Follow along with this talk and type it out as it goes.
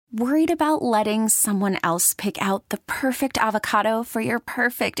Worried about letting someone else pick out the perfect avocado for your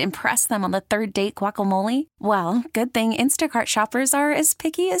perfect impress them on the third date guacamole? Well, good thing Instacart shoppers are as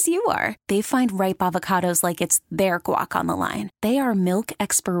picky as you are. They find ripe avocados like it's their guac on the line. They are milk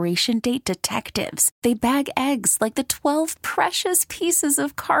expiration date detectives. They bag eggs like the 12 precious pieces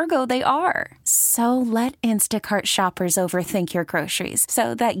of cargo they are. So let Instacart shoppers overthink your groceries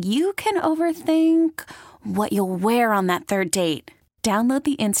so that you can overthink what you'll wear on that third date. Download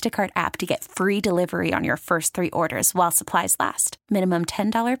the Instacart app to get free delivery on your first 3 orders while supplies last. Minimum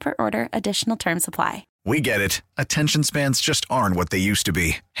 $10 per order. Additional terms apply. We get it. Attention spans just aren't what they used to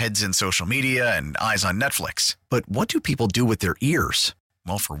be. Heads in social media and eyes on Netflix. But what do people do with their ears?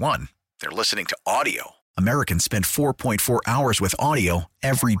 Well, for one, they're listening to audio. Americans spend 4.4 hours with audio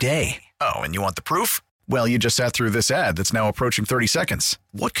every day. Oh, and you want the proof? Well, you just sat through this ad that's now approaching 30 seconds.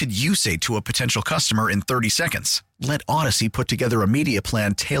 What could you say to a potential customer in 30 seconds? Let Odyssey put together a media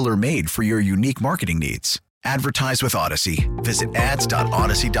plan tailor-made for your unique marketing needs. Advertise with Odyssey. Visit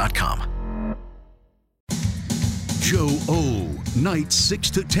ads.odyssey.com. Joe O. Nights 6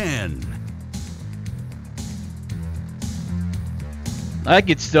 to 10. I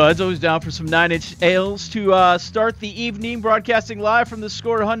get studs. Always down for some 9-inch ales to start the evening. Broadcasting live from the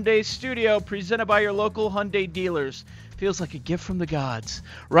Score Hyundai studio, presented by your local Hyundai dealers. Feels like a gift from the gods.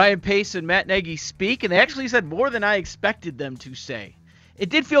 Ryan Pace and Matt Nagy speak, and they actually said more than I expected them to say. It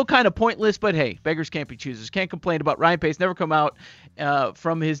did feel kind of pointless, but hey, beggars can't be choosers. Can't complain about Ryan Pace never come out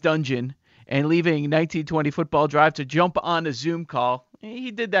from his dungeon and leaving 1920 Football Drive to jump on a Zoom call. He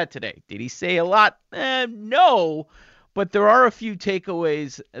did that today. Did he say a lot? No. But there are a few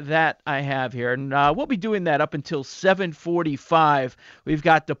takeaways that I have here, and we'll be doing that up until 7:45. We've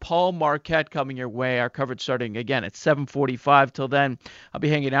got DePaul Marquette coming your way. Our coverage starting, again, at 7:45. Till then, I'll be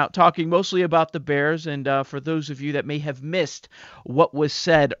hanging out, talking mostly about the Bears, and for those of you that may have missed what was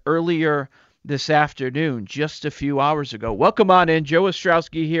said earlier this afternoon, just a few hours ago. Welcome on in. Joe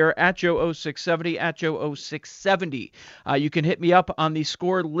Ostrowski here at Joe0670, at Joe0670. You can hit me up on the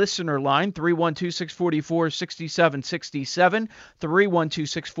Score listener line, 312-644-6767,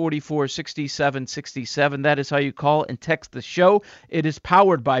 312-644-6767. That is how you call and text the show. It is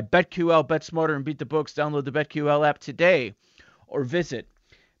powered by BetQL. Bet smarter and beat the books. Download the BetQL app today or visit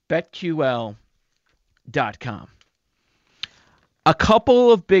betql.com. A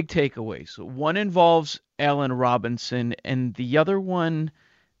couple of big takeaways. One involves Allen Robinson, and the other one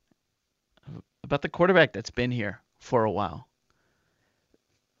about the quarterback that's been here for a while.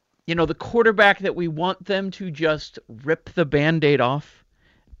 You know, the quarterback that we want them to just rip the Band-Aid off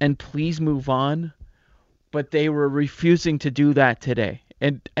and please move on, but they were refusing to do that today.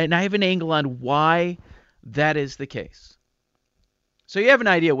 And I have an angle on why that is the case. So you have an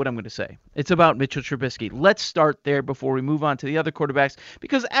idea what I'm going to say. It's about Mitchell Trubisky. Let's start there before we move on to the other quarterbacks.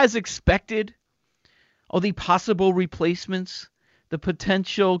 Because as expected, all the possible replacements, the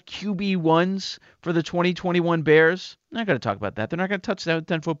potential QB1s for the 2021 Bears, I'm not going to talk about that. They're not going to touch that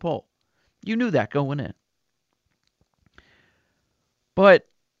 10-foot pole. You knew that going in. But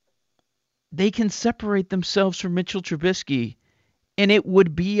they can separate themselves from Mitchell Trubisky, and it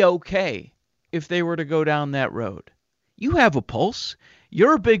would be okay if they were to go down that road. You have a pulse.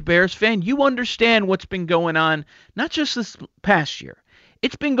 You're a big Bears fan. You understand what's been going on, not just this past year.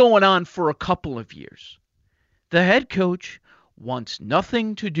 It's been going on for a couple of years. The head coach wants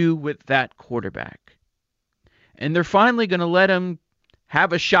nothing to do with that quarterback. And they're finally going to let him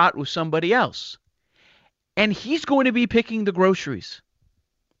have a shot with somebody else. And he's going to be picking the groceries,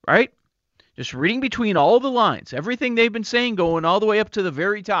 right? Just reading between all the lines, everything they've been saying going all the way up to the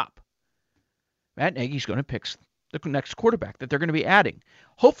very top. Matt Nagy's going to pick the next quarterback that they're going to be adding.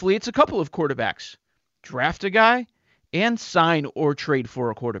 Hopefully it's a couple of quarterbacks. Draft a guy and sign or trade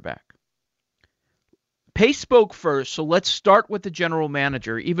for a quarterback. Pace spoke first, so let's start with the general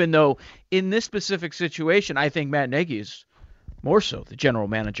manager, even though in this specific situation, I think Matt Nagy is more so the general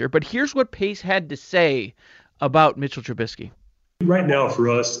manager. But here's what Pace had to say about Mitchell Trubisky. Right now for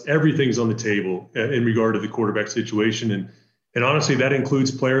us, everything's on the table in regard to the quarterback situation. And honestly, that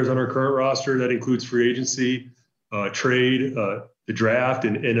includes players on our current roster. That includes free agency, trade, the draft,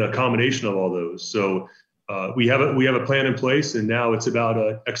 and a combination of all those. So we have a plan in place, and now it's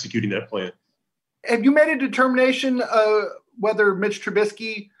about executing that plan. Have you made a determination whether Mitch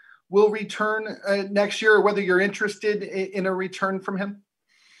Trubisky will return next year, or whether you're interested in a return from him?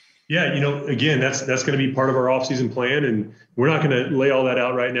 Yeah, again, that's going to be part of our offseason plan, and we're not going to lay all that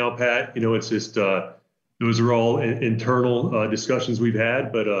out right now, Pat. It's just those are all internal discussions we've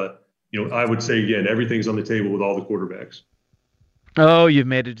had, but I would say again, everything's on the table with all the quarterbacks. Oh, you've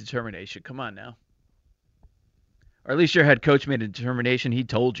made a determination. Come on now. Or at least your head coach made a determination. He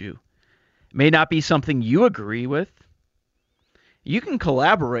told you. It may not be something you agree with. You can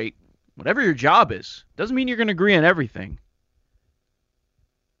collaborate, whatever your job is. Doesn't mean you're going to agree on everything.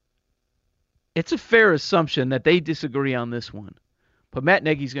 It's a fair assumption that they disagree on this one. But Matt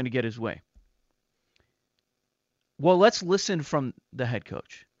Nagy's going to get his way. Well, let's listen from the head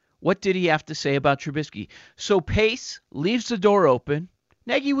coach. What did he have to say about Trubisky? So Pace leaves the door open.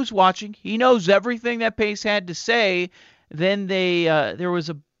 Nagy was watching. He knows everything that Pace had to say. Then there was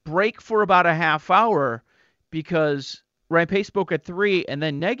a break for about a half hour because Ryan Pace spoke at 3 and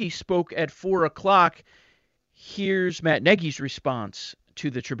then Nagy spoke at 4 o'clock. Here's Matt Nagy's response to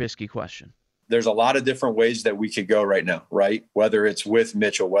the Trubisky question. There's a lot of different ways that we could go right now, right? Whether it's with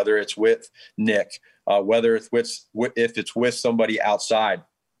Mitchell, whether it's with Nick, whether it's if it's with somebody outside.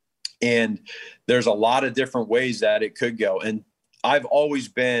 And there's a lot of different ways that it could go. And I've always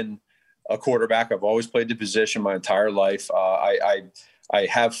been a quarterback. I've always played the position my entire life. I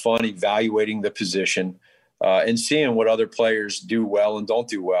have fun evaluating the position and seeing what other players do well and don't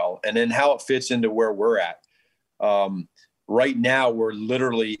do well, and then how it fits into where we're at. Right now, we're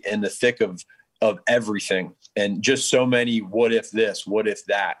literally in the thick of everything, and just so many what if this, what if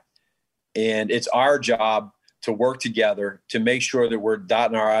that. And it's our job to work together to make sure that we're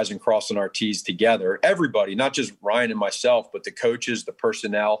dotting our I's and crossing our T's together. Everybody, not just Ryan and myself, but the coaches, the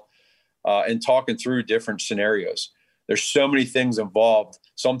personnel, and talking through different scenarios. There's so many things involved,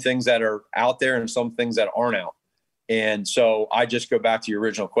 some things that are out there and some things that aren't out. And so I just go back to your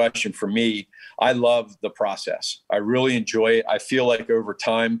original question. For me, I love the process. I really enjoy it. I feel like over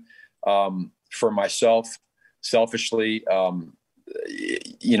time, for myself, selfishly,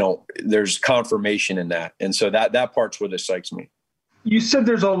 there's confirmation in that. And so that part's what excites me. You said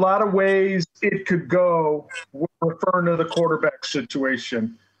there's a lot of ways it could go referring to the quarterback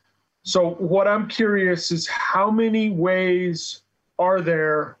situation. So what I'm curious is how many ways are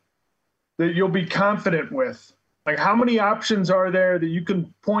there that you'll be confident with? Like how many options are there that you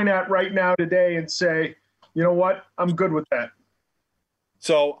can point at right now today and say, you know what, I'm good with that?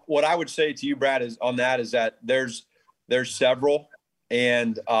 So what I would say to you, Brad, is that there's several,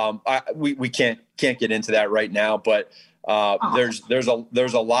 and we can't get into that right now, but there's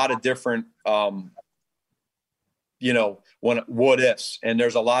a lot of different what ifs, and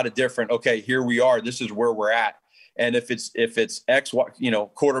there's a lot of different, okay, here we are, this is where we're at. And if it's X, Y,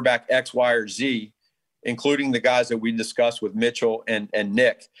 quarterback X, Y, or Z, including the guys that we discussed with Mitchell and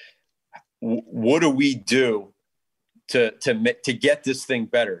Nick, what do we do to get this thing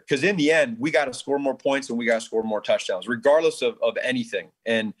better? Because in the end, we got to score more points and we got to score more touchdowns, regardless of anything.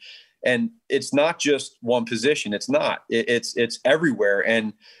 And it's not just one position. It's not. It's everywhere.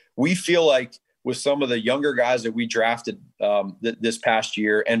 And we feel like with some of the younger guys that we drafted this past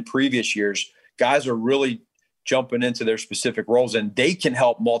year and previous years, guys are really jumping into their specific roles, and they can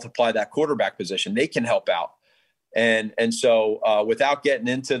help multiply that quarterback position. They can help out. And so without getting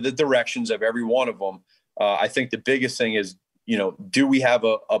into the directions of every one of them, I think the biggest thing is, do we have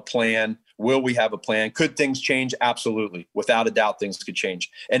a plan? Will we have a plan? Could things change? Absolutely. Without a doubt, things could change.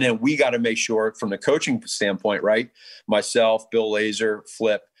 And then we got to make sure from the coaching standpoint, right? Myself, Bill Lazor,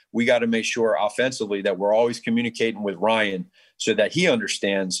 Flip, we got to make sure offensively that we're always communicating with Ryan so that he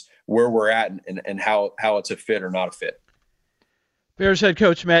understands where we're at and how it's a fit or not a fit. Bears head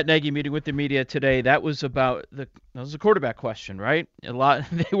coach Matt Nagy meeting with the media today. That was about that was a quarterback question, right? A lot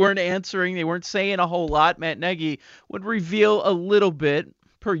they weren't answering, they weren't saying a whole lot. Matt Nagy would reveal a little bit,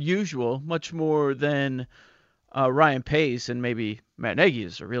 per usual, much more than Ryan Pace, and maybe Matt Nagy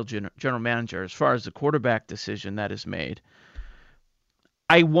is a real general manager as far as the quarterback decision that is made.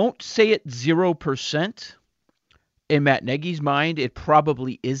 I won't say it 0%. In Matt Nagy's mind, it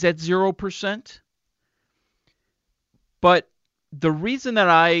probably is at 0%. But the reason that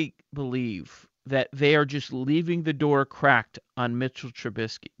I believe that they are just leaving the door cracked on Mitchell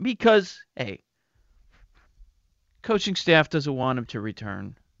Trubisky, because, hey, coaching staff doesn't want him to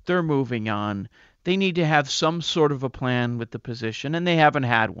return. They're moving on. They need to have some sort of a plan with the position, and they haven't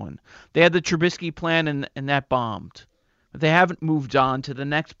had one. They had the Trubisky plan, and that bombed. But they haven't moved on to the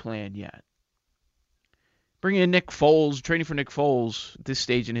next plan yet. Bringing in Nick Foles, training for Nick Foles at this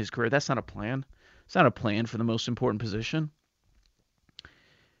stage in his career, that's not a plan. It's not a plan for the most important position.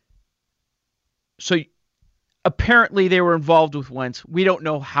 So apparently they were involved with Wentz. We don't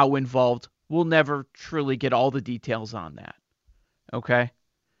know how involved. We'll never truly get all the details on that. Okay?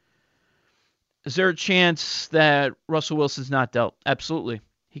 Is there a chance that Russell Wilson's not dealt? Absolutely.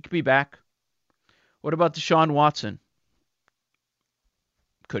 He could be back. What about Deshaun Watson?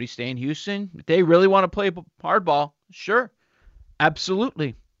 Could he stay in Houston? If they really want to play hardball, sure.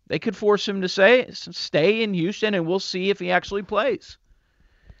 Absolutely. They could force him to stay in Houston, and we'll see if he actually plays.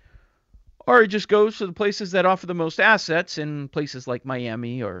 Or he just goes to the places that offer the most assets, and places like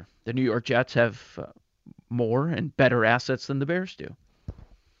Miami or the New York Jets have more and better assets than the Bears do.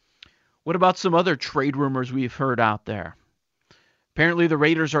 What about some other trade rumors we've heard out there? Apparently the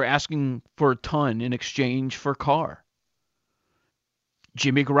Raiders are asking for a ton in exchange for Carr.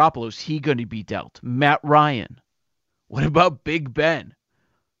 Jimmy Garoppolo, is he going to be dealt? Matt Ryan. What about Big Ben?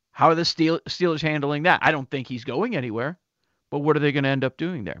 How are the Steelers handling that? I don't think he's going anywhere. But what are they going to end up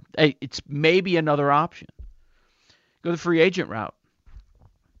doing there? It's maybe another option. Go the free agent route.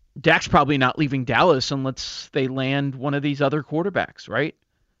 Dak's probably not leaving Dallas unless they land one of these other quarterbacks, right?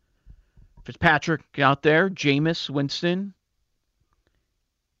 Fitzpatrick out there, Jameis Winston,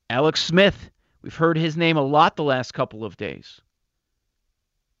 Alex Smith. We've heard his name a lot the last couple of days.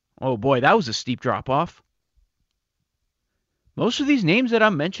 Oh boy, that was a steep drop-off. Most of these names that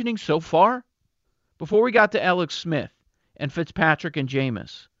I'm mentioning so far, before we got to Alex Smith and Fitzpatrick and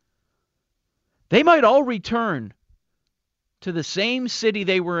Jameis, they might all return to the same city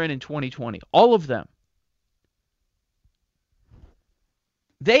they were in 2020. All of them.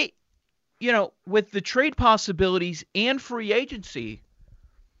 They, with the trade possibilities and free agency,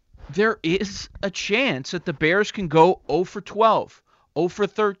 there is a chance that the Bears can go 0 for 12, 0 for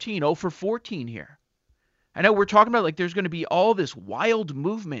 13, 0 for 14 here. I know we're talking about like there's going to be all this wild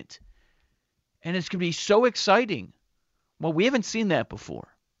movement, and it's going to be so exciting. Well, we haven't seen that before.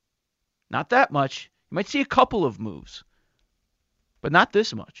 Not that much. You might see a couple of moves, but not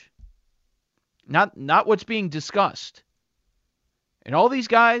this much. Not what's being discussed. And all these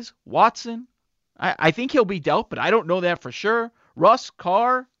guys, Watson, I think he'll be dealt, but I don't know that for sure. Russ,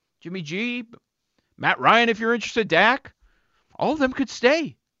 Carr, Jimmy G, Matt Ryan, if you're interested, Dak, all of them could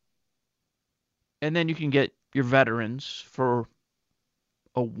stay. And then you can get your veterans for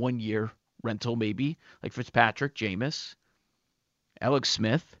a 1-year rental maybe, like Fitzpatrick, Jameis, Alex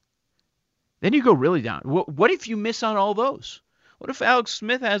Smith. Then you go really down. What if you miss on all those? What if Alex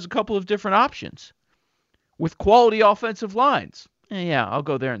Smith has a couple of different options with quality offensive lines? Yeah, I'll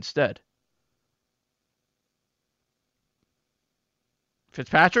go there instead.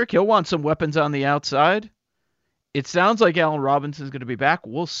 Fitzpatrick, he'll want some weapons on the outside. It sounds like Allen Robinson's going to be back.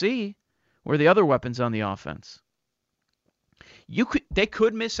 We'll see where the other weapons on the offense. They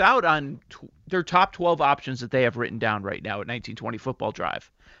could miss out on their top 12 options that they have written down right now at 1920 Football Drive.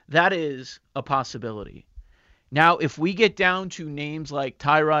 That is a possibility. Now, if we get down to names like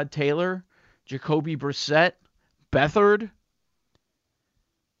Tyrod Taylor, Jacoby Brissett, Beathard,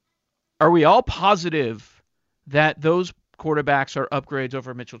 are we all positive that those quarterbacks are upgrades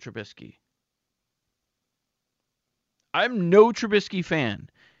over Mitchell Trubisky? I'm no Trubisky fan.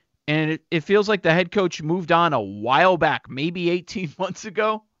 And it feels like the head coach moved on a while back, maybe 18 months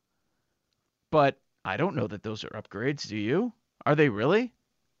ago. But I don't know that those are upgrades, do you? Are they really?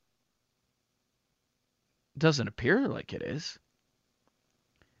 Doesn't appear like it is.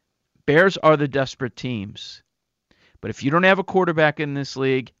 Bears are the desperate teams. But if you don't have a quarterback in this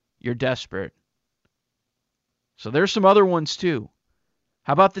league, you're desperate. So there's some other ones too.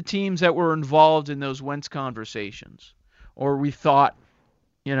 How about the teams that were involved in those Wentz conversations? Or we thought,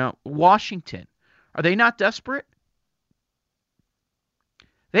 Washington. Are they not desperate?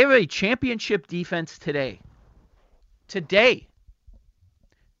 They have a championship defense today.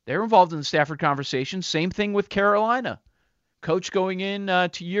 They're involved in the Stafford conversation. Same thing with Carolina. Coach going in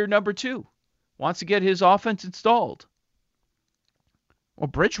to year number 2. Wants to get his offense installed. Well,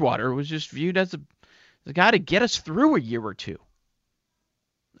 Bridgewater was just viewed as the guy to get us through a year or two.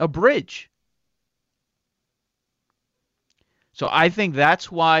 A bridge. So I think that's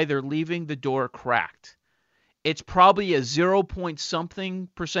why they're leaving the door cracked. It's probably a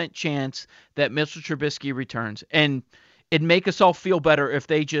 0.something% chance that Mitchell Trubisky returns. And it'd make us all feel better if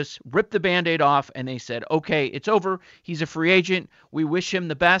they just ripped the Band-Aid off and they said, okay, it's over. He's a free agent. We wish him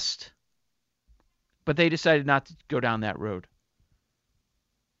the best. But they decided not to go down that road.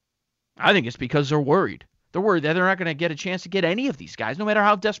 I think it's because they're worried. They're worried that they're not going to get a chance to get any of these guys, no matter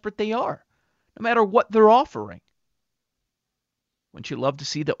how desperate they are, no matter what they're offering. Wouldn't you love to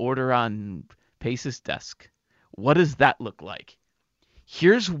see the order on Pace's desk? What does that look like?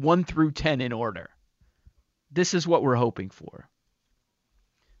 Here's 1 through 10 in order. This is what we're hoping for.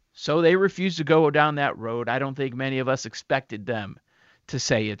 So they refuse to go down that road. I don't think many of us expected them to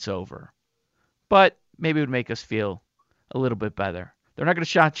say it's over. But maybe it would make us feel a little bit better. They're not going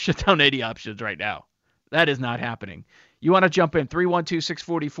to shut down any options right now. That is not happening. You want to jump in,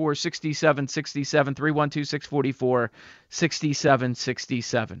 312-644-6767,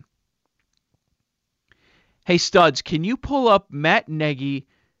 312-644-6767. Hey, Studs, can you pull up Matt Nagy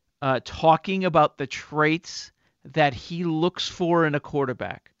talking about the traits that he looks for in a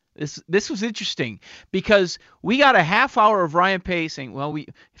quarterback. This was interesting because we got a half hour of Ryan Pace saying, well, we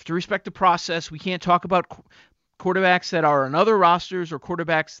have to respect the process. We can't talk about quarterbacks that are on other rosters or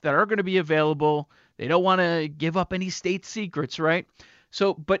quarterbacks that are going to be available. They don't want to give up any state secrets, right?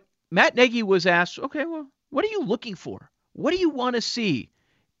 So, but Matt Nagy was asked, okay, well, what are you looking for? What do you want to see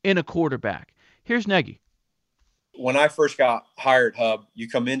in a quarterback? Here's Nagy. When I first got hired, Hub, you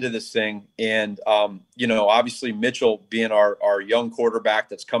come into this thing and, obviously Mitchell being our young quarterback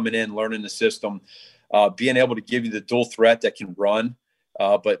that's coming in, learning the system, being able to give you the dual threat that can run,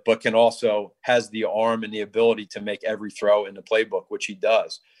 but can also has the arm and the ability to make every throw in the playbook, which he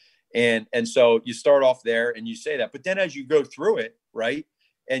does. And so you start off there and you say that, but then as you go through it, right,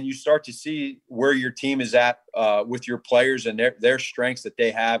 and you start to see where your team is at with your players and their strengths that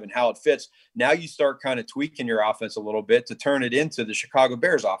they have and how it fits. Now you start kind of tweaking your offense a little bit to turn it into the Chicago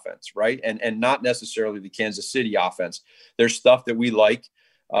Bears offense, right? And not necessarily the Kansas City offense. There's stuff that we like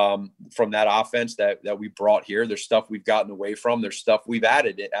from that offense that we brought here. There's stuff we've gotten away from. There's stuff we've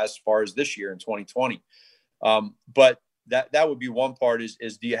added as far as this year in 2020. But that would be one part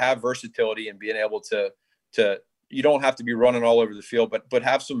is do you have versatility and being able to you don't have to be running all over the field, but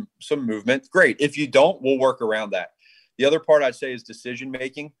have some movement. Great. If you don't, we'll work around that. The other part I'd say is decision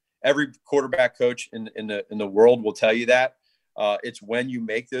making. Every quarterback coach in the world will tell you that. It's when you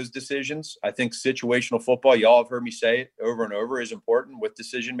make those decisions. I think situational football, y'all have heard me say it over and over, is important with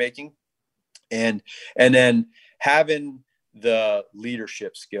decision making. And then having the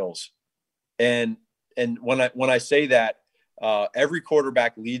leadership skills. And when I say that, every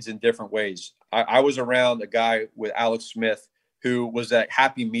quarterback leads in different ways. I was around a guy with Alex Smith who was that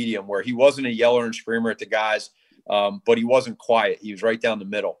happy medium where he wasn't a yeller and screamer at the guys, but he wasn't quiet. He was right down the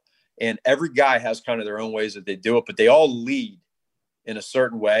middle. And every guy has kind of their own ways that they do it, but they all lead in a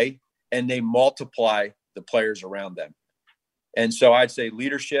certain way and they multiply the players around them. And so I'd say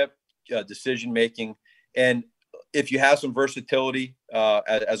leadership, decision-making, and if you have some versatility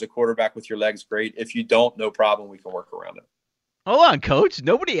as a quarterback with your legs, great. If you don't, no problem. We can work around it. Hold on, Coach.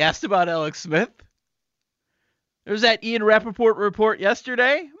 Nobody asked about Alex Smith. There's that Ian Rappaport report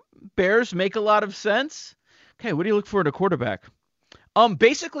yesterday. Bears make a lot of sense. Okay, what do you look for in a quarterback?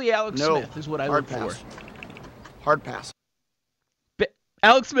 Basically, Alex Smith is what I look for. Hard pass.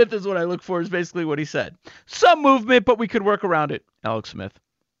 Alex Smith is what I look for, is basically what he said. Some movement, but we could work around it. Alex Smith.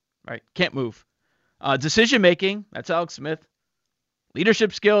 Right? Can't move. Decision making, that's Alex Smith.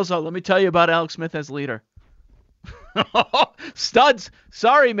 Leadership skills, let me tell you about Alex Smith as leader. Studs,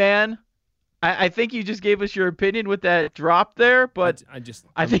 sorry, man. I think you just gave us your opinion with that drop there, but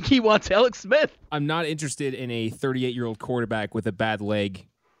I think he wants Alex Smith. I'm not interested in a 38-year-old quarterback with a bad leg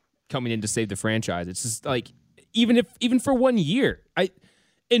coming in to save the franchise. It's just like even for 1 year.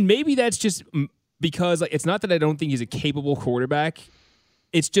 And maybe that's just because it's not that I don't think he's a capable quarterback.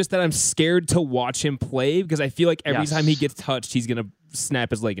 It's just that I'm scared to watch him play because I feel like every time he gets touched, he's going to snap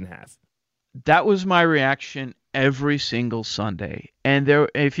his leg in half. That was my reaction every single Sunday. And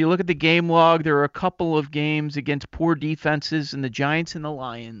if you look at the game log, there are a couple of games against poor defenses and the Giants and the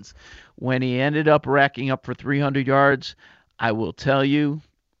Lions when he ended up racking up for 300 yards. I will tell you,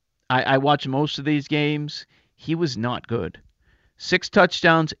 I watched most of these games. He was not good. 6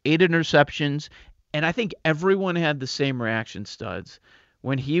 touchdowns, 8 interceptions, and I think everyone had the same reaction, Studs.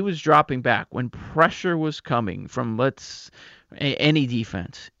 When he was dropping back, when pressure was coming from any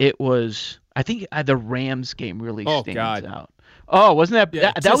defense, it was, I think the Rams game really stands out. Oh, wasn't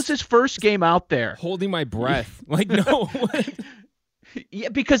that that was his first game out there? Holding my breath. No. Yeah,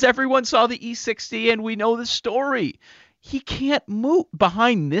 because everyone saw the E60 and we know the story. He can't move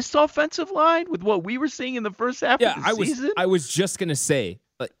behind this offensive line with what we were seeing in the first half of the season. I was just going to say,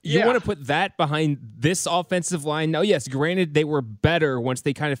 you want to put that behind this offensive line. Now, yes, granted, they were better once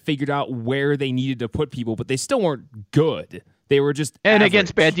they kind of figured out where they needed to put people, but they still weren't good. They were just average.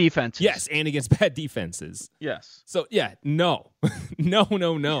 Against bad defenses. Yes, and against bad defenses. Yes. So, no.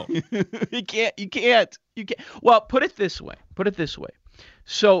 No. You can't. Well, put it this way.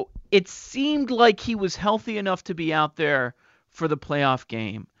 So it seemed like he was healthy enough to be out there for the playoff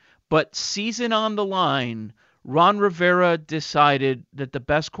game, but season on the line, Ron Rivera decided that the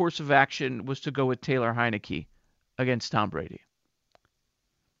best course of action was to go with Taylor Heineke against Tom Brady.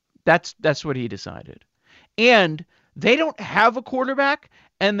 That's what he decided. And they don't have a quarterback,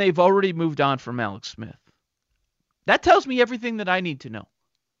 and they've already moved on from Alex Smith. That tells me everything that I need to know.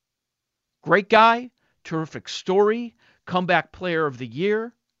 Great guy, terrific story, comeback player of the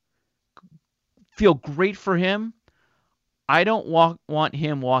year. Feel great for him. I don't want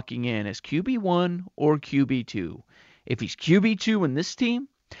him walking in as QB1 or QB2. If he's QB2 in this team,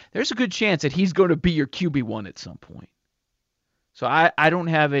 there's a good chance that he's going to be your QB1 at some point. So I don't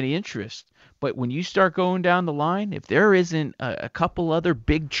have any interest. But when you start going down the line, if there isn't a couple other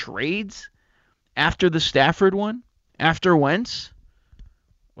big trades after the Stafford one, after Wentz,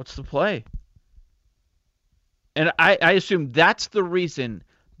 what's the play? And I assume that's the reason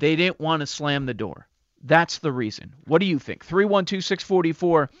they didn't want to slam the door. That's the reason. What do you think?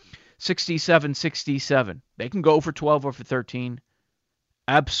 312-644-6767. They can go for 12 or for 13.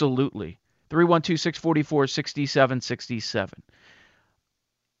 Absolutely. 312-644-6767.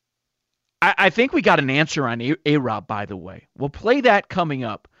 I think we got an answer on A-Rob, by the way. We'll play that coming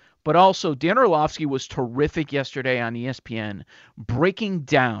up. But also, Dan Orlovsky was terrific yesterday on ESPN, breaking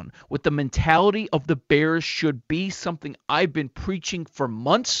down what the mentality of the Bears should be, something I've been preaching for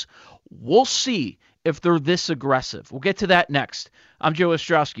months. We'll see if they're this aggressive. We'll get to that next. I'm Joe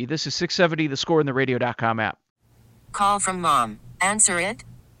Ostrowski. This is 670 The Score in the Radio.com app. Call from mom. Answer it.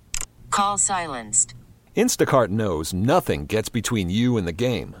 Call silenced. Instacart knows nothing gets between you and the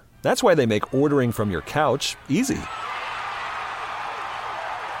game. That's why they make ordering from your couch easy.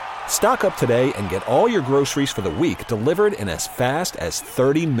 Stock up today and get all your groceries for the week delivered in as fast as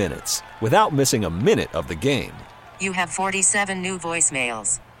 30 minutes without missing a minute of the game. You have 47 new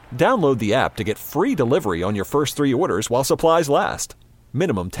voicemails. Download the app to get free delivery on your first 3 orders while supplies last.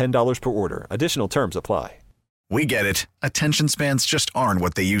 Minimum $10 per order. Additional terms apply. We get it. Attention spans just aren't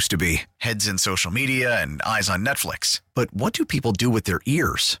what they used to be. Heads in social media and eyes on Netflix. But what do people do with their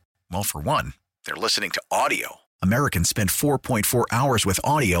ears? Well, for one, they're listening to audio. Americans spend 4.4 hours with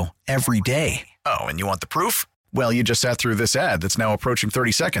audio every day. Oh, and you want the proof? Well, you just sat through this ad that's now approaching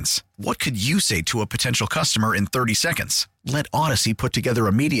 30 seconds. What could you say to a potential customer in 30 seconds? Let Odyssey put together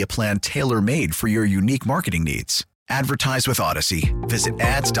a media plan tailor-made for your unique marketing needs. Advertise with Odyssey. Visit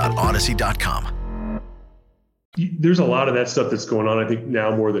ads.odyssey.com. There's a lot of that stuff that's going on, I think,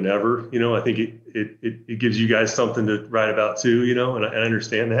 now more than ever. I think it gives you guys something to write about too, and I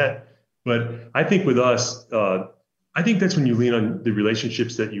understand that. But I think with us, I think that's when you lean on the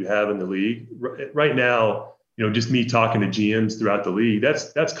relationships that you have in the league. Right now, just me talking to GMs throughout the league,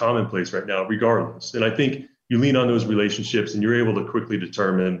 that's commonplace right now, regardless. And I think you lean on those relationships and you're able to quickly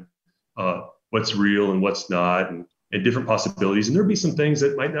determine what's real and what's not, and different possibilities. And there'll be some things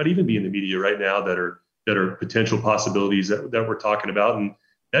that might not even be in the media right now that are potential possibilities that we're talking about. And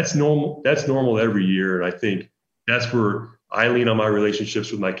that's normal. That's normal every year. And I think that's where I lean on my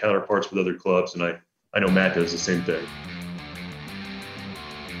relationships with my counterparts with other clubs. And I know Matt does the same thing.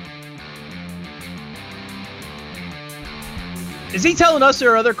 Is he telling us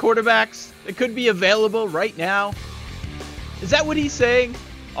there are other quarterbacks that could be available right now? Is that what he's saying?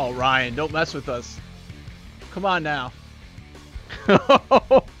 Oh, Ryan, don't mess with us. Come on now.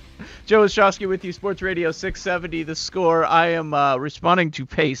 Joe Ostrowski with you, Sports Radio 670, The Score. I am responding to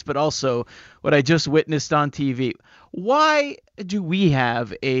Pace, but also what I just witnessed on TV. Why do we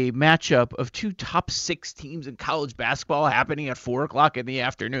have a matchup of 2 top 6 teams in college basketball happening at 4 o'clock in the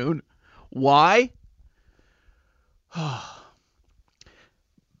afternoon? Why?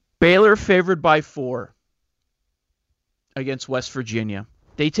 Baylor favored by 4 against West Virginia.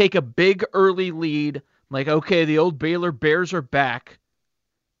 They take a big early lead, like, okay, the old Baylor Bears are back.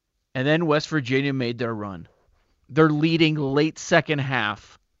 And then West Virginia made their run. They're leading late second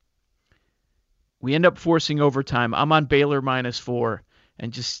half. We end up forcing overtime. I'm on Baylor -4.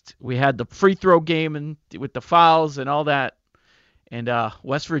 And we had the free throw game and with the fouls and all that. And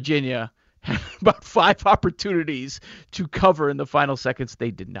West Virginia had about 5 opportunities to cover in the final seconds.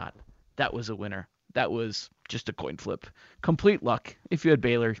 They did not. That was a winner. That was just a coin flip. Complete luck. If you had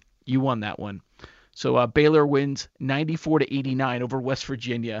Baylor, you won that one. So Baylor wins 94-89 over West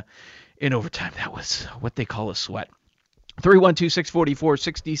Virginia in overtime. That was what they call a sweat.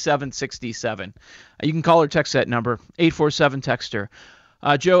 312-644-6767. You can call or text that number, 847-TEXTER.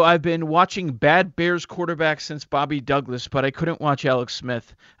 Joe, I've been watching bad Bears quarterbacks since Bobby Douglas, but I couldn't watch Alex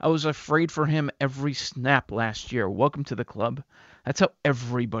Smith. I was afraid for him every snap last year. Welcome to the club. That's how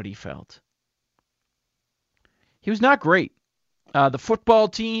everybody felt. He was not great. The football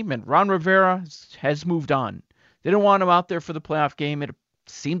team and Ron Rivera has moved on. They didn't want him out there for the playoff game. It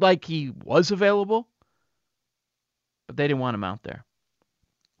seemed like he was available, but they didn't want him out there.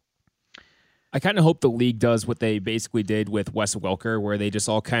 I kind of hope the league does what they basically did with Wes Welker, where they just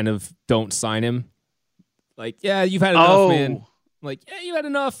all kind of don't sign him. Like, yeah, you've had enough, man. Like, yeah, you had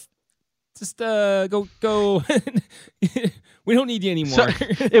enough. Just go. We don't need you anymore. So,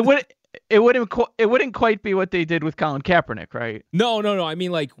 it wouldn't quite be what they did with Colin Kaepernick, right? No. I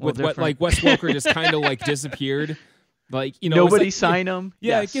mean, like Wes Welker just kind of like disappeared. Like, you know, nobody like, sign him.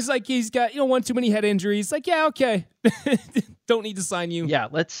 Yeah, yes. it's like he's got, one too many head injuries. Like, yeah, okay. Don't need to sign you. Yeah,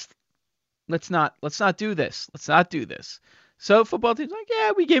 let's not do this. Let's not do this. So football team's like,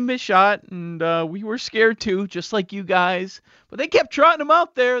 yeah, we gave him a shot, and we were scared too, just like you guys. But they kept trotting him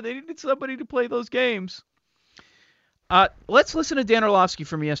out there. They needed somebody to play those games. Let's listen to Dan Orlovsky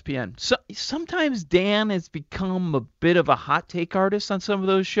from ESPN. So, sometimes Dan has become a bit of a hot take artist on some of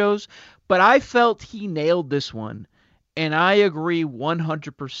those shows, but I felt he nailed this one, and I agree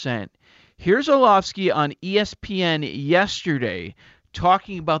 100%. Here's Orlovsky on ESPN yesterday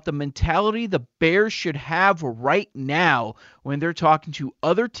talking about the mentality the Bears should have right now when they're talking to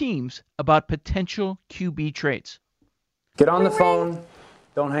other teams about potential QB trades. Get on the phone,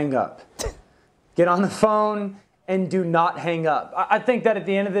 don't hang up. Get on the phone and do not hang up. I think that at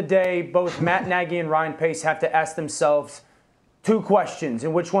the end of the day, both Matt Nagy and Ryan Pace have to ask themselves two questions,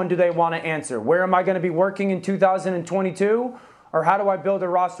 and which one do they want to answer? Where am I going to be working in 2022? Or how do I build a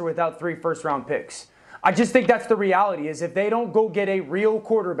roster without 3 first-round picks? I just think that's the reality, is if they don't go get a real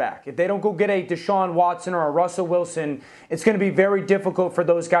quarterback, if they don't go get a Deshaun Watson or a Russell Wilson, it's going to be very difficult for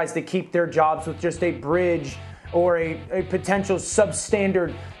those guys to keep their jobs with just a bridge or a potential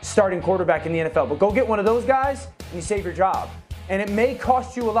substandard starting quarterback in the NFL. But go get one of those guys and you save your job. And it may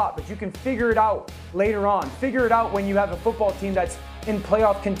cost you a lot, but you can figure it out later on. Figure it out when you have a football team that's in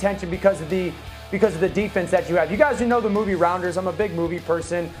playoff contention because of the defense that you have. You guys who know the movie Rounders, I'm a big movie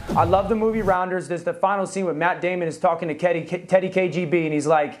person. I love the movie Rounders. There's the final scene where Matt Damon is talking to Teddy KGB, and he's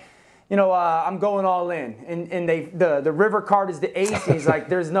like, I'm going all in. And the river card is the ace, and he's like,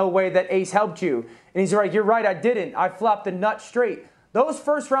 there's no way that ace helped you. And he's like, you're right, I didn't. I flopped the nut straight. Those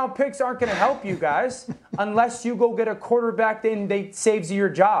first-round picks aren't going to help you guys unless you go get a quarterback and they saves you your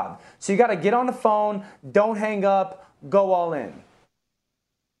job. So you got to get on the phone, don't hang up, go all in.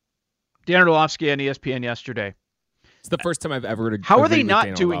 Dan Orlovsky on ESPN yesterday. It's the first time I've ever heard. How are they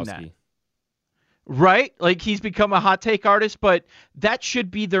not doing that? Right? Like, he's become a hot take artist, but that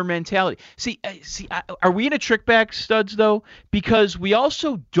should be their mentality. See, are we in a trick bag, Studs, though? Because we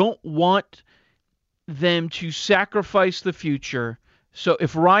also don't want them to sacrifice the future. So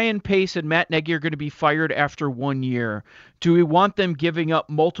if Ryan Pace and Matt Nagy are going to be fired after 1 year, do we want them giving up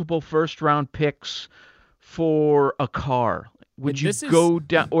multiple first-round picks for a car? Would you go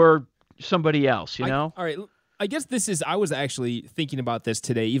down, or somebody else, know? All right. I guess I was actually thinking about this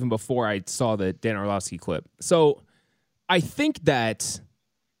today, even before I saw the Dan Orlovsky clip. So I think that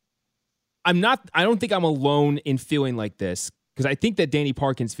I don't think I'm alone in feeling like this, because I think that Danny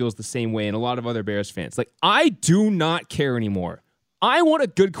Parkins feels the same way, and a lot of other Bears fans. Like, I do not care anymore. I want a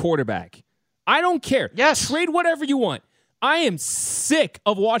good quarterback. I don't care. Yes. Trade whatever you want. I am sick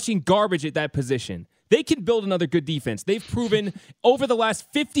of watching garbage at that position. They can build another good defense. They've proven over the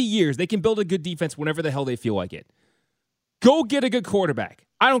last 50 years they can build a good defense whenever the hell they feel like it. Go get a good quarterback.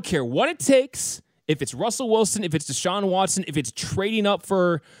 I don't care what it takes. If it's Russell Wilson, if it's Deshaun Watson, if it's trading up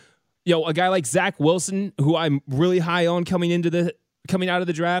for a guy like Zach Wilson, who I'm really high on coming out of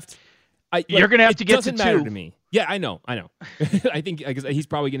the draft. You're going to have to get to 2. It doesn't matter to me. Yeah, I know. I think he's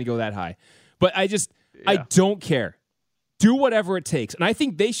probably going to go that high. But I don't care. Do whatever it takes. And I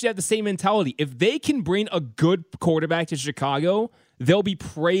think they should have the same mentality. If they can bring a good quarterback to Chicago, they'll be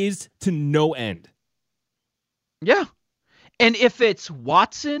praised to no end. Yeah. And if it's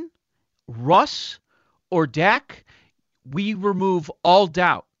Watson, Russ, or Dak, we remove all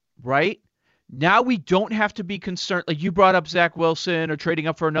doubt, right? Now we don't have to be concerned. Like you brought up Zach Wilson or trading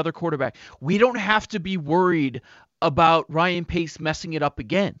up for another quarterback. We don't have to be worried about Ryan Pace messing it up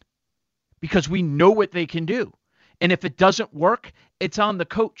again because we know what they can do. And if it doesn't work, it's on the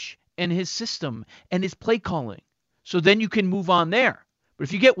coach and his system and his play calling. So then you can move on there. But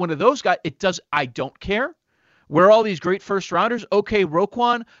if you get one of those guys, I don't care. We're all these great first rounders. Okay,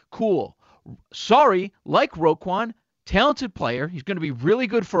 Roquan, cool. Sorry, like Roquan, talented player. He's going to be really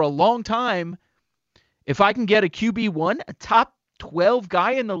good for a long time. If I can get a QB1, a top 12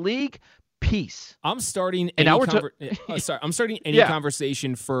 guy in the league, peace. I'm starting any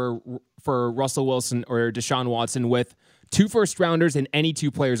conversation for Russell Wilson or Deshaun Watson with 2 first rounders and any 2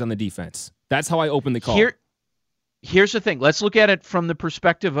 players on the defense. That's how I open the call. Here's the thing. Let's look at it from the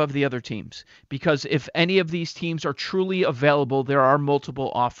perspective of the other teams, because if any of these teams are truly available, there are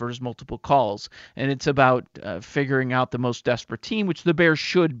multiple offers, multiple calls, and it's about figuring out the most desperate team, which the Bears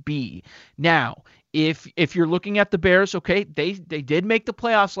should be. Now, if you're looking at the Bears, okay, they did make the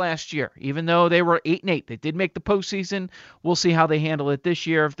playoffs last year, even though they were 8-8. They did make the postseason. We'll see how they handle it this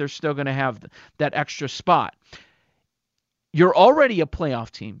year if they're still going to have that extra spot. You're already a playoff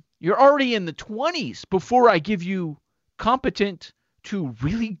team. You're already in the 20s before I give you competent to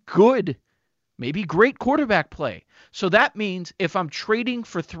really good maybe great quarterback play. So that means if I'm trading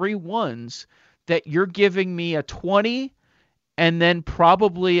for 3 1s, that you're giving me a 20 and then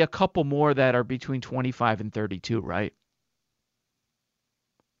probably a couple more that are between 25 and 32, right?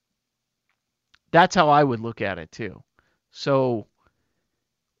 That's how I would look at it too. So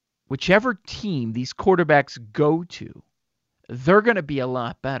whichever team these quarterbacks go to, they're going to be a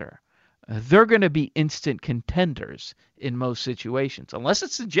lot better. They're going to be instant contenders in most situations, unless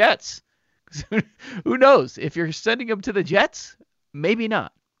it's the Jets. Who knows? If you're sending them to the Jets, maybe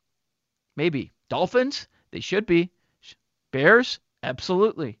not. Maybe. Dolphins, they should be. Bears,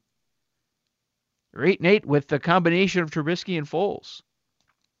 absolutely. You're 8-8 with the combination of Trubisky and Foles.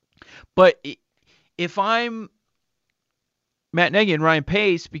 But if I'm Matt Nagy and Ryan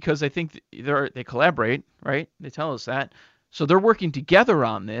Pace, because I think they collaborate, right? They tell us that. So they're working together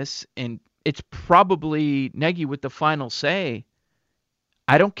on this, and it's probably Nagy with the final say.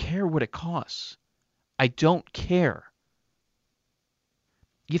 I don't care what it costs. I don't care.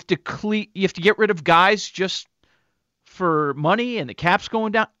 You have to get rid of guys just for money and the cap's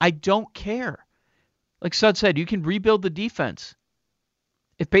going down. I don't care. Like Sud said, you can rebuild the defense.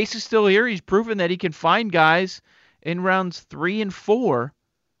 If Pace is still here, he's proven that he can find guys in rounds 3 and 4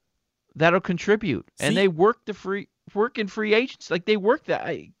 that'll contribute. And they work in free agents. Like they work that.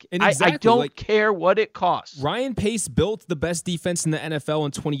 I don't care what it costs. Ryan Pace built the best defense in the NFL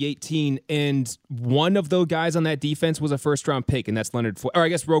in 2018, and one of those guys on that defense was a first-round pick, and that's Leonard Floyd. Or I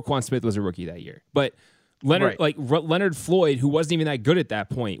guess Roquan Smith was a rookie that year. But Leonard Floyd, who wasn't even that good at that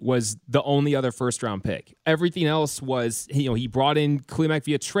point, was the only other first-round pick. Everything else was, he brought in Khalil Mack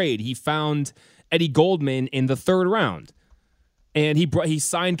via trade. He found Eddie Goldman in the 3rd round. And he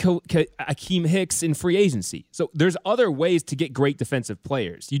signed Akeem Hicks in free agency. So there's other ways to get great defensive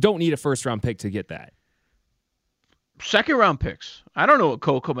players. You don't need a first-round pick to get that. Second-round picks. I don't know what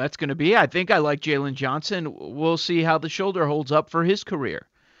Cole Kmet's going to be. I think I like Jalen Johnson. We'll see how the shoulder holds up for his career.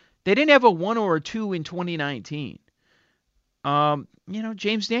 They didn't have a 1 or a 2 in 2019.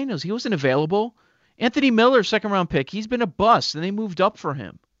 James Daniels, he wasn't available. Anthony Miller, second-round pick. He's been a bust, and they moved up for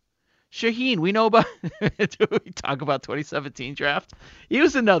him. Shaheen, we know about. We talk about 2017 draft. He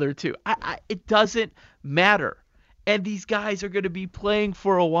was another 2. It doesn't matter, and these guys are going to be playing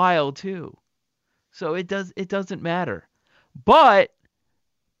for a while too, so it doesn't matter. But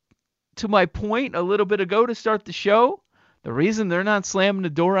to my point a little bit ago to start the show, the reason they're not slamming the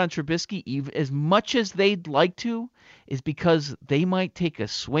door on Trubisky even as much as they'd like to is because they might take a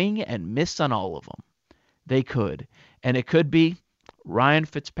swing and miss on all of them. They could, and it could be Ryan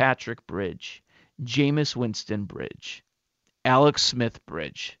Fitzpatrick bridge, Jameis Winston bridge, Alex Smith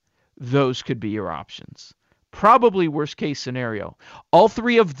bridge. Those could be your options. Probably worst case scenario. All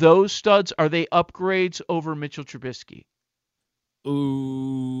 3 of those studs, are they upgrades over Mitchell Trubisky?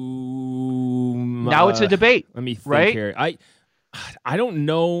 Ooh. Now it's a debate. Let me think here. I don't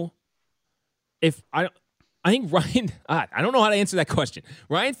know if I think Ryan. I don't know how to answer that question.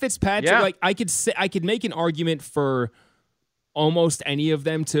 Ryan Fitzpatrick. I could make an argument for almost any of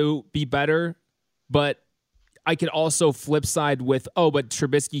them to be better, but I could also flip side with, but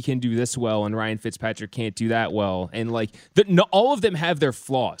Trubisky can do this well and Ryan Fitzpatrick can't do that well. And all of them have their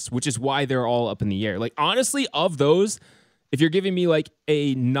flaws, which is why they're all up in the air. Like, honestly, of those, if you're giving me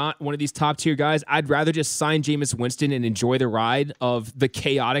a not one of these top tier guys, I'd rather just sign Jameis Winston and enjoy the ride of the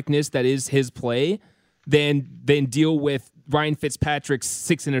chaoticness that is his play than deal with Ryan Fitzpatrick's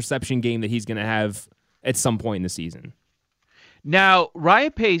 6 interception game that he's going to have at some point in the season. Now,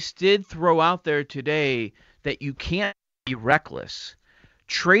 Ryan Pace did throw out there today that you can't be reckless.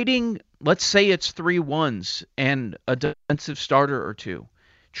 Trading, let's say it's 3 1s and a defensive starter or 2.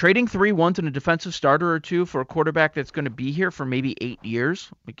 Trading 3 1s and a defensive starter or 2 for a quarterback that's going to be here for maybe 8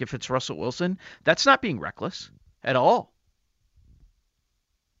 years, like if it's Russell Wilson, that's not being reckless at all.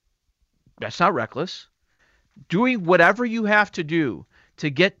 That's not reckless. Doing whatever you have to do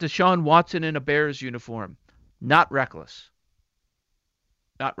to get Deshaun Watson in a Bears uniform, not reckless.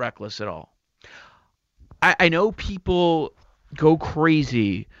 Not reckless at all. I know people go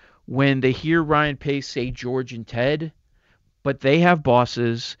crazy when they hear Ryan Pace say George and Ted, but they have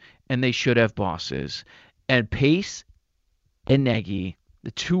bosses, and they should have bosses. And Pace and Nagy, the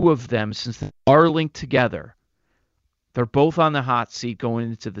 2 of them, since they are linked together, they're both on the hot seat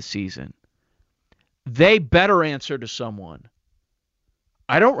going into the season. They better answer to someone.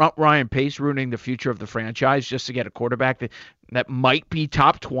 I don't want Ryan Pace ruining the future of the franchise just to get a quarterback that might be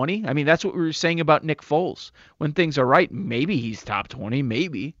top 20. I mean, that's what we were saying about Nick Foles. When things are right, maybe he's top 20,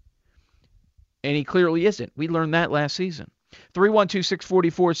 maybe. And he clearly isn't. We learned that last season.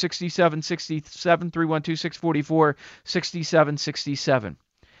 312-644-6767, 312-644-6767.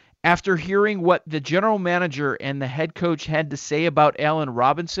 after hearing what the general manager and the head coach had to say about Allen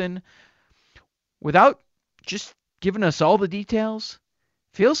Robinson, without just giving us all the details,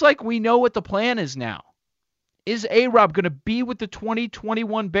 feels like we know what the plan is now. Is A-Rob going to be with the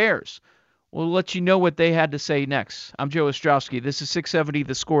 2021 Bears? We'll let you know what they had to say next. I'm Joe Ostrowski. This is 670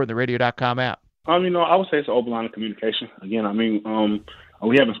 The Score in the radio.com app. I would say it's an open line of communication. Again,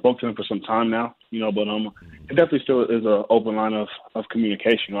 we haven't spoken to him for some time now, but it definitely still is an open line of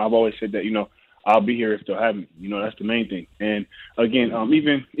communication. I've always said that, I'll be here if they'll have me. That's the main thing. And again,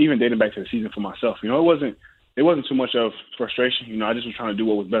 even dating back to the season for myself, it wasn't too much of frustration. I just was trying to do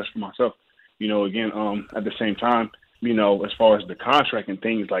what was best for myself. Again, at the same time, as far as the contract and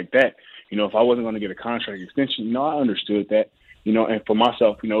things like that, if I wasn't going to get a contract extension, I understood that. And for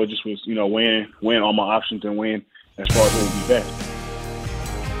myself, it just was, weighing all my options and weighing as far as what would be best.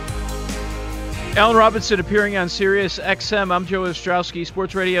 Allen Robinson appearing on Sirius XM. I'm Joe Ostrowski,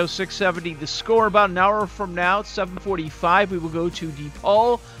 Sports Radio 670. The Score. About an hour from now, it's 7:45. We will go to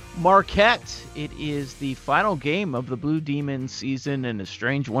DePaul Marquette. It is the final game of the Blue Demons season, and a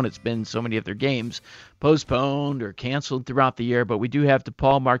strange one. It's been so many of their games postponed or canceled throughout the year, but we do have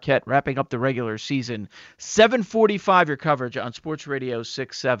DePaul Marquette wrapping up the regular season. 7:45, your coverage on Sports Radio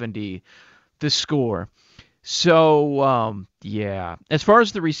 670, The Score. So, as far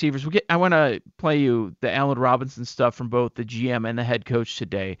as the receivers, I want to play you the Allen Robinson stuff from both the GM and the head coach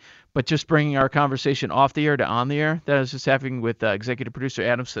today, but just bringing our conversation off the air to on the air, that I was just having with executive producer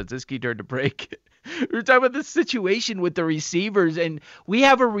Adam Sadzinski during the break. We were talking about the situation with the receivers, and we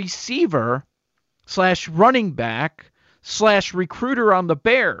have a receiver / running back / recruiter on the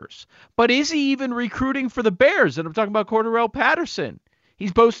Bears, but is he even recruiting for the Bears? And I'm talking about Cordarrelle Patterson.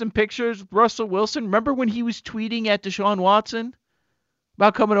 He's posting pictures with Russell Wilson. Remember when he was tweeting at Deshaun Watson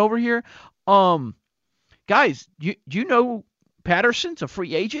about coming over here? Guys, do you know Patterson's a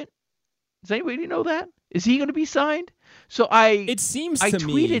free agent? Does anybody know that? Is he going to be signed? So It seems to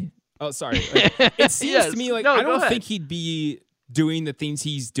tweeted. Me. Oh, sorry. It seems to me like I don't think he'd be doing the things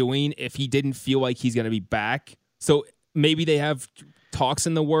he's doing if he didn't feel like he's going to be back. So maybe they have talks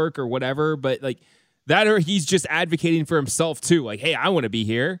in the work or whatever, but like. That or he's just advocating for himself, too. Like, hey, I want to be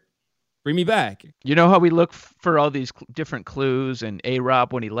here. Bring me back. You know how we look for all these different clues and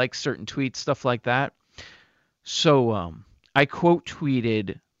A-Rob when he likes certain tweets, stuff like that? So I quote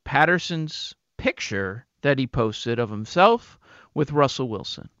tweeted Patterson's picture that he posted of himself with Russell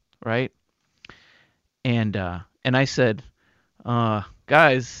Wilson, right? And I said,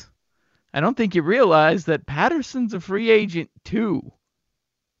 guys, I don't think you realize that Patterson's a free agent, too.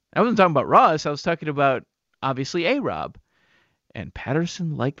 I wasn't talking about Russ. I was talking about, obviously, A-Rob. And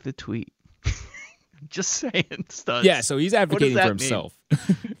Patterson liked the tweet. Just saying, studs. Yeah, so he's advocating for himself.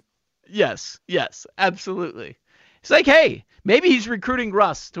 Yes, absolutely. It's like, hey, maybe he's recruiting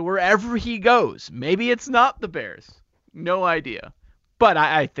Russ to wherever he goes. Maybe it's not the Bears. No idea. But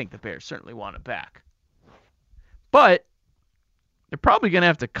I think the Bears certainly want it back. But they're probably going to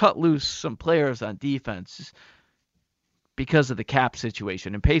have to cut loose some players on defense because of the cap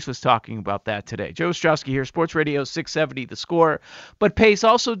situation. And Pace was talking about that today. Joe Ostrowski here, Sports Radio 670, The Score. But Pace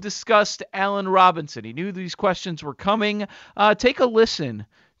also discussed Allen Robinson. He knew these questions were coming. Take a listen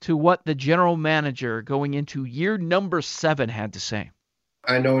to what the general manager going into year number 7 had to say.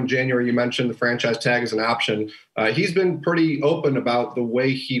 I know in January you mentioned the franchise tag as an option. He's been pretty open about the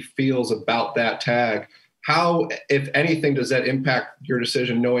way he feels about that tag. How, if anything, does that impact your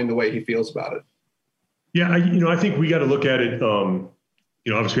decision knowing the way he feels about it? Yeah, I think we got to look at it.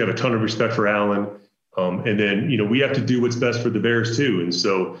 Obviously we have a ton of respect for Allen. And then, we have to do what's best for the Bears too. And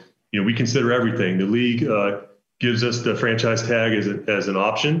so, we consider everything. The league gives us the franchise tag as an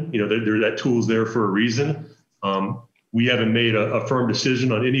option. That tool's there for a reason. We haven't made a firm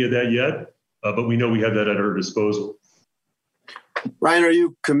decision on any of that yet, but we know we have that at our disposal. Ryan, are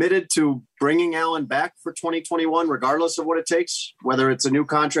you committed to bringing Allen back for 2021, regardless of what it takes, whether it's a new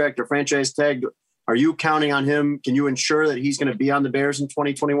contract or franchise tag? Are you counting on him? Can you ensure that he's going to be on the Bears in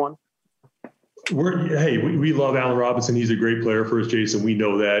 2021? We love Allen Robinson. He's a great player for us, Jason. We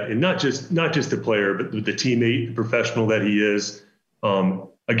know that. And not just the player, but the teammate, the professional that he is.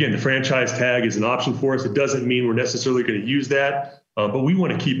 Again, the franchise tag is an option for us. It doesn't mean we're necessarily going to use that, but we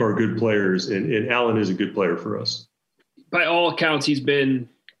want to keep our good players, and Allen is a good player for us. By all accounts, he's been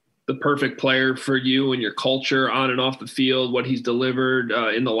the perfect player for you and your culture on and off the field, what he's delivered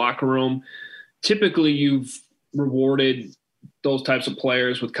in the locker room. Typically, you've rewarded those types of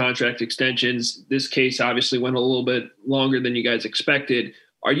players with contract extensions. This case obviously went a little bit longer than you guys expected.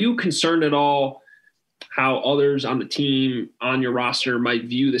 Are you concerned at all how others on the team, on your roster, might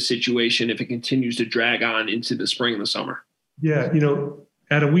view the situation if it continues to drag on into the spring and the summer? Yeah,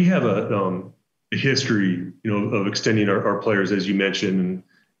 Adam, we have a history, of extending our players, as you mentioned,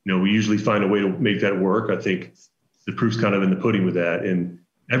 and we usually find a way to make that work. I think the proof's kind of in the pudding with that, and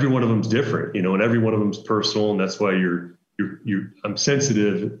every one of them's different, and every one of them's personal, and that's why I'm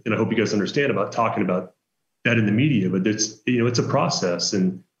sensitive, and I hope you guys understand about talking about that in the media. But it's a process,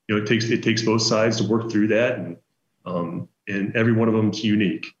 and it takes both sides to work through that, and every one of them's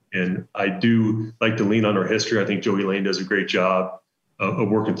unique. And I do like to lean on our history. I think Joey Lane does a great job of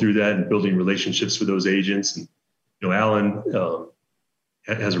working through that and building relationships with those agents. And Alan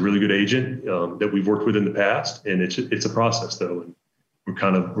has a really good agent that we've worked with in the past, and it's a process though, and we're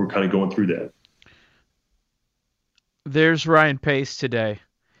kind of going through that. There's Ryan Pace today.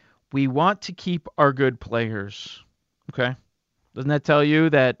 We want to keep our good players. Okay, doesn't that tell you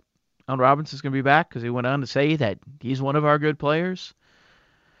that Allen Robinson's going to be back? Because he went on to say that he's one of our good players.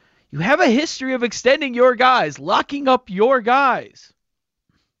 You have a history of extending your guys, locking up your guys.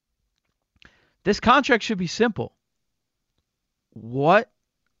 This contract should be simple. What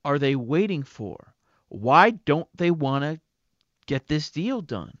are they waiting for? Why don't they want to get this deal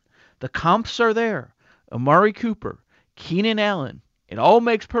done? The comps are there. Amari Cooper, Keenan Allen. It all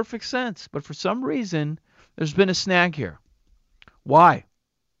makes perfect sense. But for some reason, there's been a snag here. Why?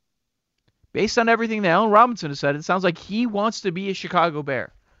 Based on everything that Allen Robinson has said, it sounds like he wants to be a Chicago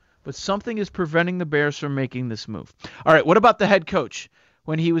Bear. But something is preventing the Bears from making this move. All right, what about the head coach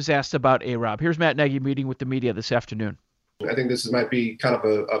when he was asked about A-Rob? Here's Matt Nagy meeting with the media this afternoon. I think this might be kind of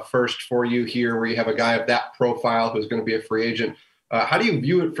a first for you here, where you have a guy of that profile who's going to be a free agent. How do you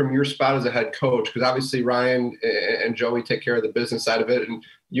view it from your spot as a head coach? Because obviously Ryan and Joey take care of the business side of it, and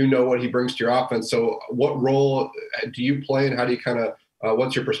what he brings to your offense. So what role do you play, and how do you kind of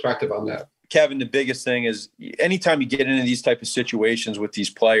what's your perspective on that? Kevin, the biggest thing is anytime you get into these type of situations with these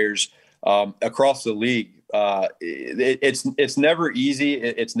players across the league, it's never easy.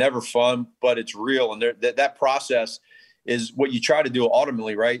 It's never fun, but it's real. And that process is what you try to do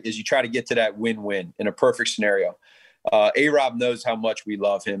ultimately, right? Is you try to get to that win-win in a perfect scenario. A-Rob knows how much we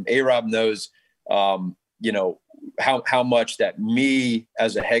love him. A-Rob knows, how much that me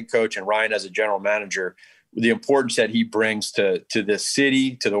as a head coach and Ryan as a general manager, the importance that he brings to this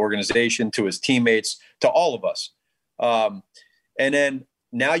city, to the organization, to his teammates, to all of us. And then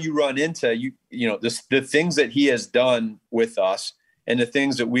now you run into, the things that he has done with us and the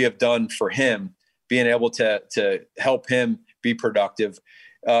things that we have done for him, being able to help him be productive.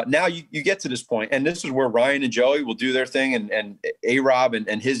 Now you get to this point, and this is where Ryan and Joey will do their thing, and A-Rob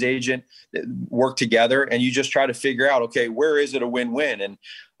and his agent work together, and you just try to figure out, okay, where is it a win-win? And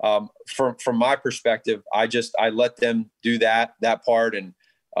from my perspective, I let them do that part. And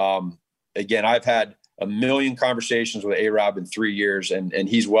again, I've had a million conversations with A-Rob in 3 years, and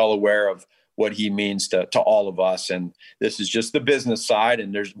he's well aware of what he means to all of us. And this is just the business side,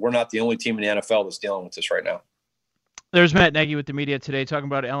 and we're not the only team in the NFL that's dealing with this right now. There's Matt Nagy with the media today talking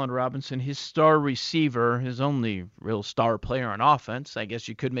about Allen Robinson, his star receiver, his only real star player on offense. I guess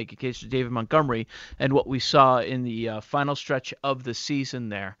you could make a case for David Montgomery and what we saw in the final stretch of the season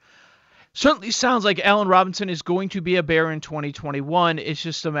there. Certainly sounds like Allen Robinson is going to be a Bear in 2021. It's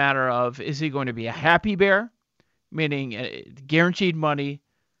just a matter of, is he going to be a happy Bear, meaning guaranteed money,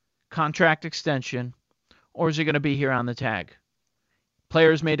 contract extension, or is he going to be here on the tag?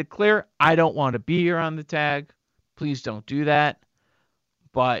 Players made it clear, I don't want to be here on the tag. Please don't do that.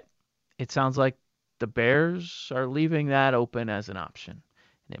 But it sounds like the Bears are leaving that open as an option.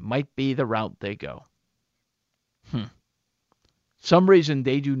 And it might be the route they go. Some reason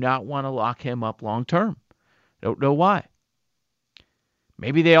they do not want to lock him up long term. Don't know why.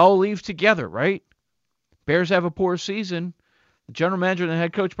 Maybe they all leave together, right? Bears have a poor season. The general manager and the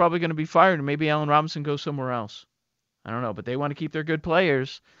head coach probably going to be fired, and maybe Allen Robinson goes somewhere else. I don't know, but they want to keep their good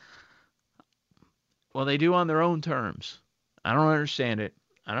players. Well, they do on their own terms. I don't understand it.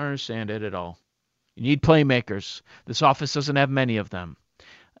 I don't understand it at all. You need playmakers. This office doesn't have many of them.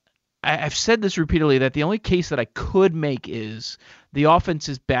 I've said this repeatedly, that the only case that I could make is the offense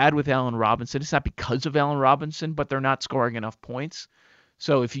is bad with Allen Robinson. It's not because of Allen Robinson, but they're not scoring enough points.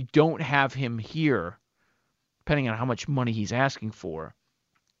 So if you don't have him here, depending on how much money he's asking for,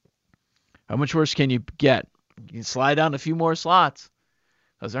 how much worse can you get? You can slide down a few more slots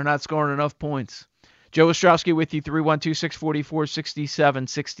because they're not scoring enough points. Joe Ostrowski with you,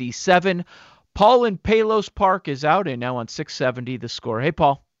 312-644-6767. Paul in Palos Park is out and now on 670 The Score. Hey,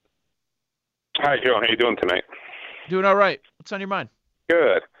 Paul. Hi, Joe. How you doing tonight? Doing all right. What's on your mind?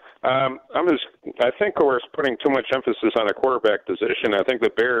 Good. I was I think we're putting too much emphasis on the quarterback position. I think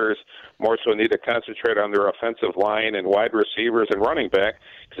the Bears more so need to concentrate on their offensive line and wide receivers and running back,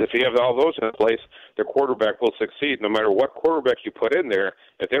 because if you have all those in place, the quarterback will succeed no matter what quarterback you put in there.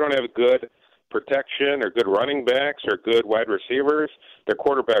 If they don't have good protection or good running backs or good wide receivers, their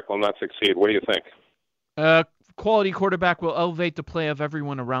quarterback will not succeed. What do you think? Quality quarterback will elevate the play of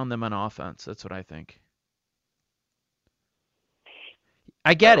everyone around them on offense. That's what I think.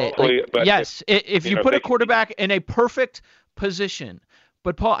 I get it. Yes, if you put a quarterback in a perfect position.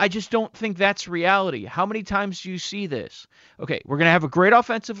 But, Paul, I just don't think that's reality. How many times do you see this? Okay, we're going to have a great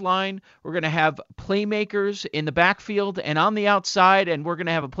offensive line. We're going to have playmakers in the backfield and on the outside, and we're going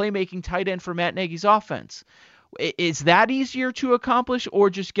to have a playmaking tight end for Matt Nagy's offense. Is that easier to accomplish, or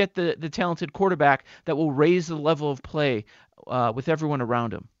just get the talented quarterback that will raise the level of play with everyone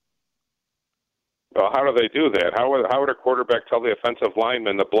around him? Well, how do they do that? How would a quarterback tell the offensive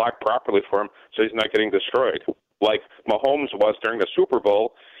lineman to block properly for him so he's not getting destroyed? Like Mahomes was during the Super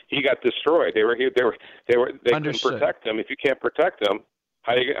Bowl, he got destroyed. They couldn't protect him. If you can't protect him,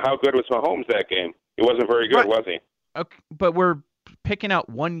 how good was Mahomes that game? He wasn't very good, was he? Okay, but we're picking out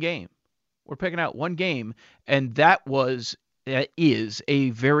one game. And that is a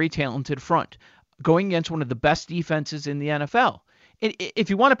very talented front going against one of the best defenses in the NFL. If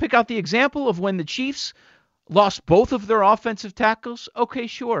you want to pick out the example of when the Chiefs lost both of their offensive tackles, okay,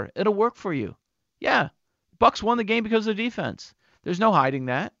 sure, it'll work for you. Yeah, Bucs won the game because of the defense. There's no hiding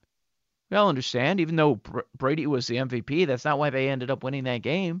that. We all understand, even though Brady was the MVP, that's not why they ended up winning that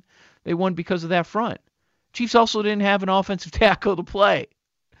game. They won because of that front. Chiefs also didn't have an offensive tackle to play.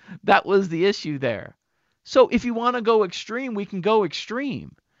 That was the issue there. So if you want to go extreme, we can go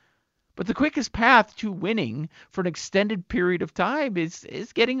extreme. But the quickest path to winning for an extended period of time is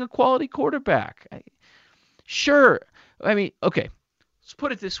getting a quality quarterback. Sure. I mean, okay, let's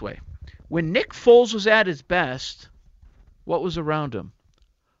put it this way. When Nick Foles was at his best, what was around him?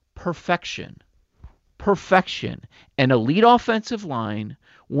 Perfection. An elite offensive line,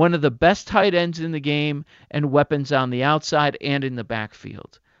 one of the best tight ends in the game, and weapons on the outside and in the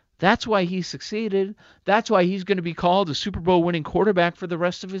backfield. That's why he succeeded. That's why he's going to be called a Super Bowl winning quarterback for the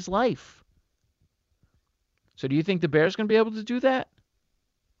rest of his life. So do you think the Bears are going to be able to do that?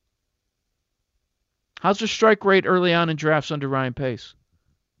 How's the strike rate early on in drafts under Ryan Pace?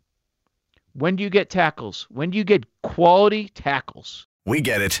 When do you get tackles? When do you get quality tackles? We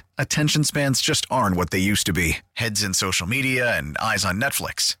get it. Attention spans just aren't what they used to be. Heads in social media and eyes on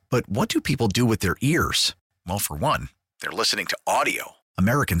Netflix. But what do people do with their ears? Well, for one, they're listening to audio.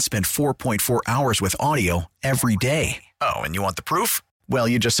 Americans spend 4.4 hours with audio every day. Oh, and you want the proof? Well,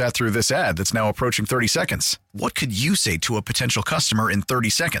 you just sat through this ad that's now approaching 30 seconds. What could you say to a potential customer in 30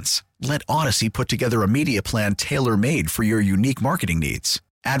 seconds? Let Odyssey put together a media plan tailor-made for your unique marketing needs.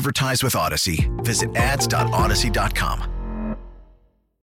 Advertise with Odyssey. Visit ads.odyssey.com.